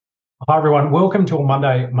Hi everyone, welcome to a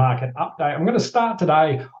Monday market update. I'm going to start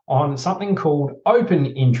today on something called open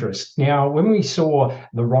interest. Now, when we saw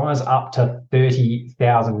the rise up to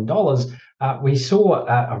 $30,000, we saw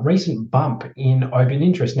a recent bump in open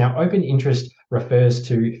interest. Now, open interest refers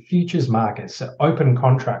to futures markets, open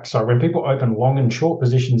contracts. So when people open long and short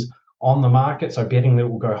positions on the market, so betting that it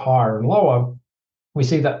will go higher and lower, we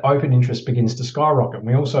see that open interest begins to skyrocket.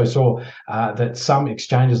 We also saw that some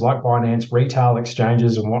exchanges like Binance, retail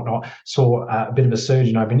exchanges and whatnot, saw a bit of a surge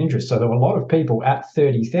in open interest. So there were a lot of people at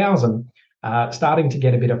 30,000 starting to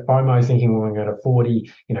get a bit of FOMO, thinking we're going to go to 40,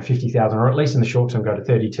 50,000, or at least in the short term, go to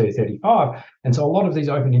 32, 35. And so a lot of these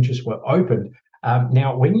open interests were opened.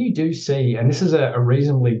 Now, when you do see, and this is a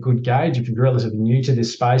reasonably good gauge if you're relatively new to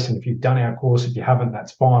this space, and if you've done our course, if you haven't,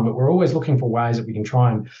 that's fine. But we're always looking for ways that we can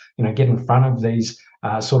try and get in front of these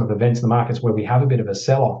sort of events in the markets where we have a bit of a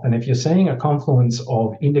sell-off. And if you're seeing a confluence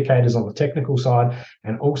of indicators on the technical side,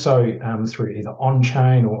 and also through either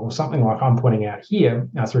on-chain or something like I'm pointing out here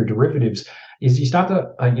through derivatives, is you start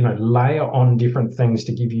to layer on different things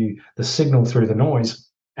to give you the signal through the noise.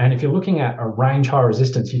 And if you're looking at a range high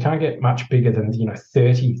resistance, you can't get much bigger than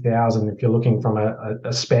 30,000 if you're looking from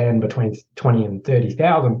a span between 20 and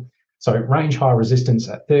 30,000. So range high resistance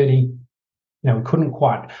at 30. Now, we couldn't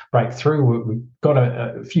quite break through. We got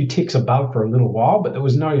a few ticks above for a little while, but there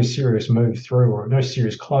was no serious move through or no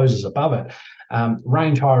serious closes above it.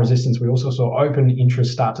 Range high resistance, we also saw open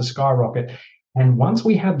interest start to skyrocket. And once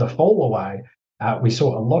we had the fall away, we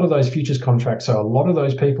saw a lot of those futures contracts. So a lot of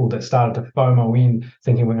those people that started to FOMO in,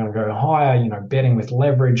 thinking we're going to go higher, betting with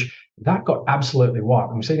leverage, that got absolutely wiped.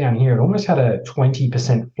 And we see down here, it almost had a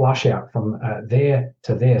 20% flush out from there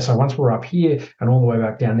to there. So once we're up here and all the way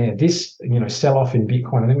back down there, this, sell-off in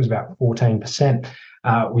Bitcoin, I think it was about 14%.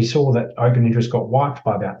 We saw that open interest got wiped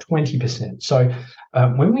by about 20%. So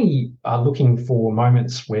when we are looking for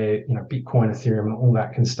moments where Bitcoin, Ethereum, and all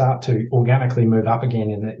that can start to organically move up again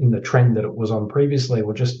in the trend that it was on previously,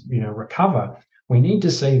 or just recover, we need to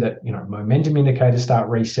see that momentum indicators start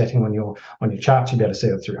resetting on your charts. You better see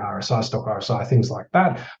it through RSI, stock RSI, things like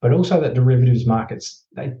that. But also that derivatives markets,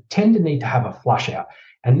 they tend to need to have a flush out.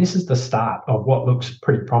 And this is the start of what looks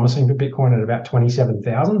pretty promising for Bitcoin at about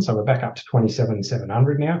 27,000. So we're back up to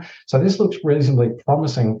 27,700 now. So this looks reasonably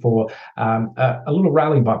promising for a little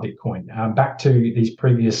rally by Bitcoin back to these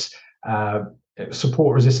previous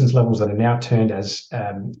support resistance levels that are now turned as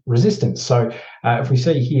resistance. So if we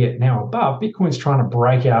see here now above, Bitcoin's trying to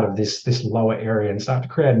break out of this lower area and start to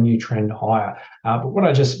create a new trend higher. But what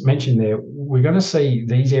I just mentioned there, we're going to see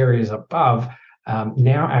these areas above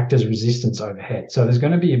now act as resistance overhead. So there's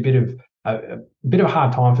going to be a bit of a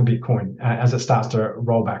hard time for Bitcoin as it starts to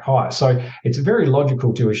roll back higher. So it's very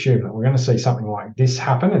logical to assume that we're going to see something like this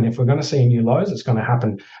happen. And if we're going to see new lows, it's going to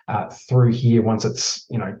happen through here once it's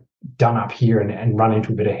done up here and run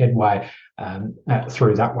into a bit of headway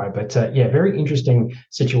through that way. But very interesting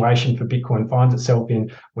situation for Bitcoin finds itself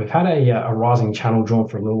in. We've had a rising channel drawn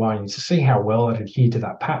for a little while. You to see how well it adhered to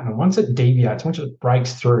that pattern. And once it deviates, once it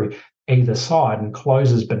breaks through either side and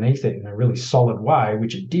closes beneath it in a really solid way,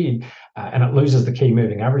 which it did, and it loses the key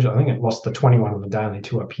moving average. I think it lost the 21 on the daily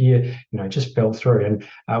to up here, just fell through. And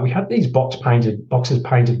we had these boxes painted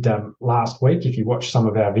last week. If you watch some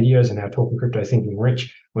of our videos and our Talking Crypto Thinking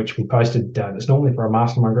Rich, which we posted, that's normally for a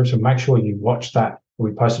mastermind group, so make sure you watch that.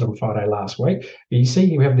 We posted on Friday last week. But you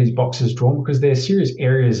see we have these boxes drawn because they're serious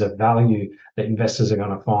areas of value that investors are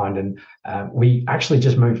going to find. And we actually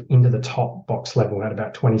just moved into the top box level at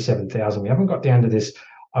about 27,000. We haven't got down to this.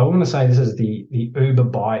 I want to say this is the uber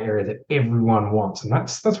buy area that everyone wants. And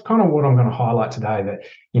that's kind of what I'm going to highlight today, that,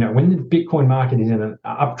 when the Bitcoin market is in an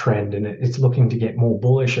uptrend and it's looking to get more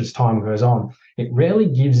bullish as time goes on, it rarely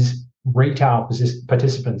gives retail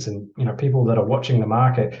participants and people that are watching the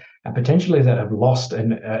market and potentially that have lost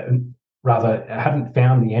and rather hadn't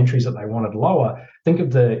found the entries that they wanted lower. Think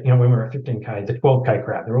of when we're at 15K, the 12K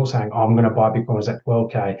crowd, they're all saying, oh, I'm going to buy Bitcoin at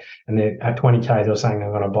 12K. And they're at 20K, they're saying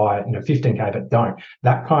they're going to buy it, 15K, but don't.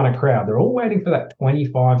 That kind of crowd, they're all waiting for that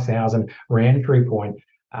 25,000 re-entry point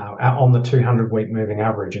on the 200-week moving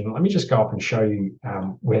average. And let me just go up and show you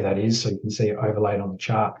where that is so you can see it overlaid on the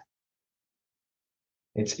chart.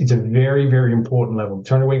 It's a very, very important level.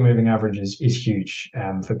 200-week moving average is huge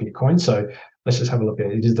for Bitcoin. So let's just have a look at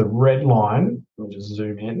it. It is the red line. Let me just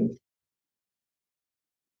zoom in.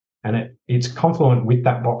 And it's confluent with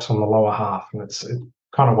that box on the lower half. And it's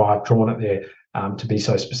kind of why I've drawn it there to be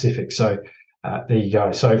so specific. So there you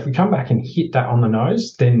go. So if we come back and hit that on the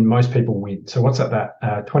nose, then most people win. So what's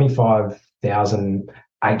that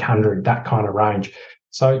 25,800, that kind of range.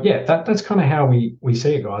 So yeah, that's kind of how we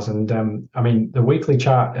see it, guys. And I mean, the weekly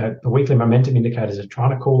chart, the weekly momentum indicators are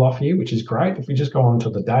trying to cool off here, which is great. If we just go on to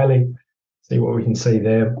the daily, see what we can see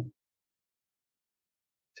there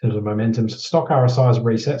in terms of momentum. So stock RSI is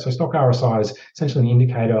reset. So stock RSI is essentially an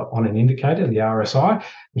indicator on an indicator, the RSI.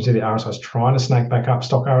 You see the RSI is trying to snake back up.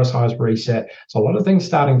 Stock RSI is reset. So a lot of things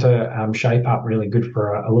starting to shape up really good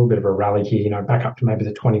for a little bit of a rally here, back up to maybe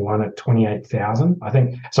the 21 at 28,000. I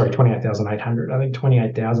think, sorry, 28,800. I think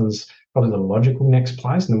 28,000 is probably the logical next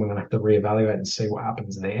place, and then we're going to have to reevaluate and see what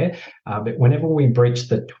happens there. But whenever we breach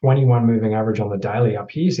the 21 moving average on the daily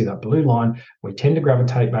up here, see that blue line, we tend to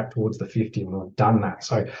gravitate back towards the 50, and we've done that.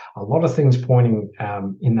 So a lot of things pointing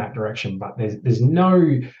in that direction, but there's no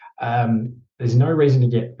reason to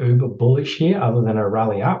get uber bullish here other than a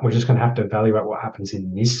rally up. We're just going to have to evaluate what happens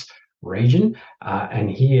in this region,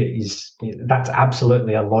 and that's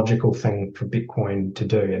absolutely a logical thing for Bitcoin to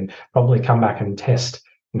do, and probably come back and test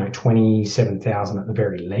 27,000 at the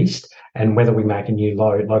very least, and whether we make a new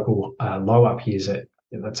local low up here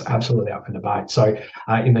that's absolutely up for debate. So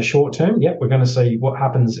in the short term, we're going to see what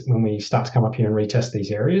happens when we start to come up here and retest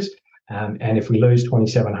these areas. And if we lose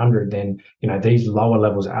 2,700, then these lower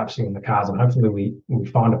levels are absolutely in the cards, and hopefully we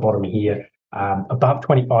find a bottom here above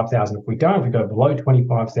 25,000. If we don't, if we go below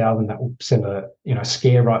 25,000, that will send a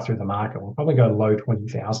scare right through the market. We'll probably go low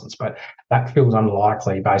 20,000s, but that feels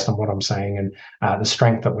unlikely based on what I'm saying and the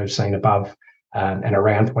strength that we've seen above and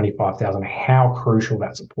around 25,000. How crucial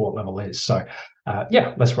that support level is. So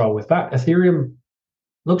let's roll with that. Ethereum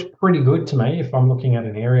looks pretty good to me if I'm looking at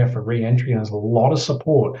an area for re-entry, and there's a lot of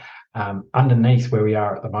support underneath where we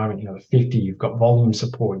are at the moment. The 50, you've got volume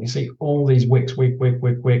support. You see all these wicks, wick.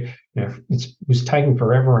 It was taking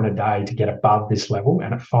forever and a day to get above this level,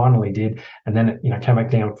 and it finally did. And then it came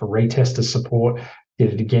back down for retest of support.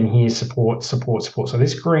 Did it again here, support. So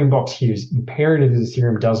this green box here is imperative that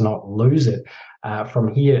Ethereum does not lose it.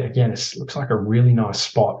 From here, again, it looks like a really nice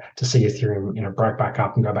spot to see Ethereum, break back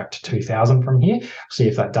up and go back to 2,000 from here. See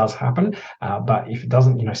if that does happen. But if it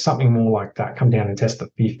doesn't, something more like that, come down and test the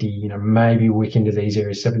 50, maybe wick into these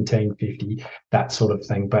areas, 1750, that sort of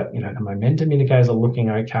thing. But, the momentum indicators are looking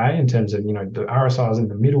okay in terms of, the RSI is in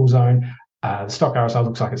the middle zone. The stock RSI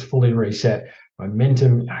looks like it's fully reset.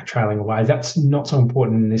 Momentum trailing away. That's not so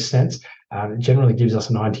important in this sense. It generally gives us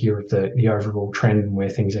an idea of the overall trend and where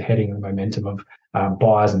things are heading, and the momentum of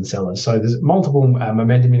buyers and sellers. So there's multiple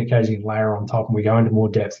momentum indicators you can layer on top, and we go into more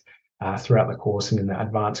depth throughout the course and in the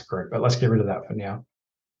advanced group. But let's get rid of that for now.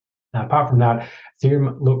 Apart from that,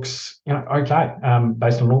 Ethereum looks okay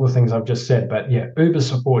based on all the things I've just said. But uber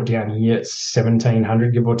support down here at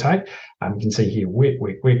 1,700, give or take. You can see here,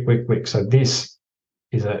 wick. So this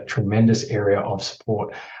is a tremendous area of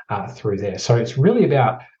support through there. So it's really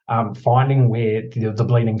about finding where the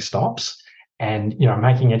bleeding stops, and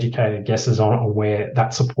making educated guesses on where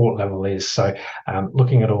that support level is. So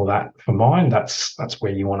looking at all that for mine, that's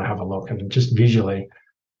where you want to have a look, and just visually,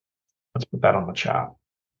 let's put that on the chart.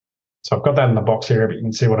 So I've got that in the box area, but you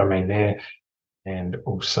can see what I mean there, and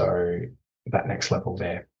also that next level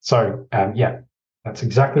there. So that's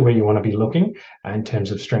exactly where you want to be looking in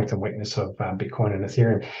terms of strength and weakness of Bitcoin and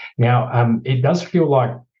Ethereum. Now, it does feel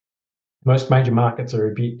like most major markets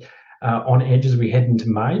are a bit on edge as we head into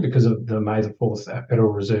May because of the May the 4th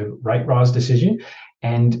Federal Reserve rate rise decision.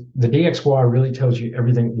 And the DXY really tells you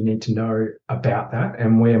everything you need to know about that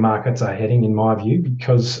and where markets are heading, in my view,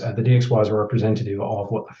 because the DXY is a representative of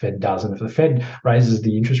what the Fed does. And if the Fed raises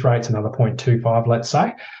the interest rates another 0.25, let's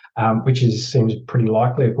say, which seems pretty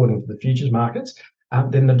likely according to the futures markets,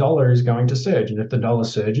 then the dollar is going to surge. And if the dollar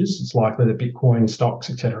surges, it's likely that Bitcoin, stocks,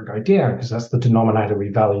 etc., go down, because that's the denominator we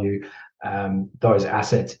value those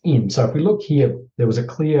assets in. So if we look here, there was a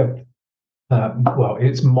clear,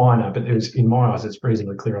 it's minor, but in my eyes, it's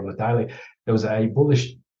reasonably clear on the daily. There was a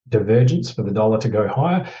bullish divergence for the dollar to go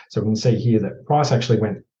higher. So we can see here that price actually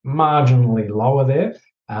went marginally lower there,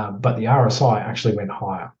 but the RSI actually went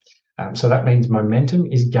higher. So that means momentum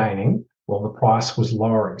is gaining while the price was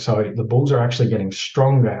lowering. So the bulls are actually getting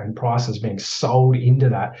stronger, and price is being sold into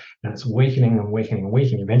that, and it's weakening and weakening and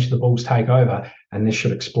weakening. Eventually the bulls take over, and this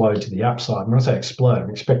should explode to the upside. When I say explode, I'm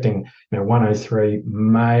expecting 103,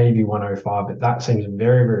 maybe 105, but that seems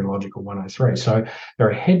very, very logical, 103. So there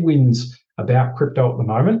are headwinds about crypto at the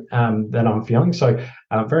moment that I'm feeling. So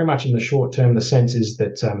very much in the short term, the sense is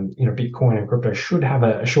that Bitcoin and crypto should have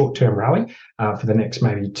a short-term rally for the next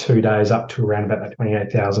maybe 2 days up to around about that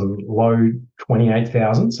 28,000, low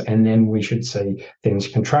 28,000s, and then we should see things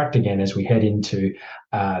contract again as we head into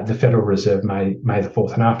the Federal Reserve May the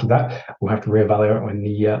 4th, and after that we'll have to reevaluate when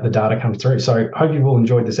the data comes through. So hope you've all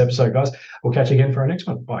enjoyed this episode, guys. We'll catch you again for our next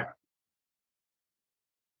one. Bye.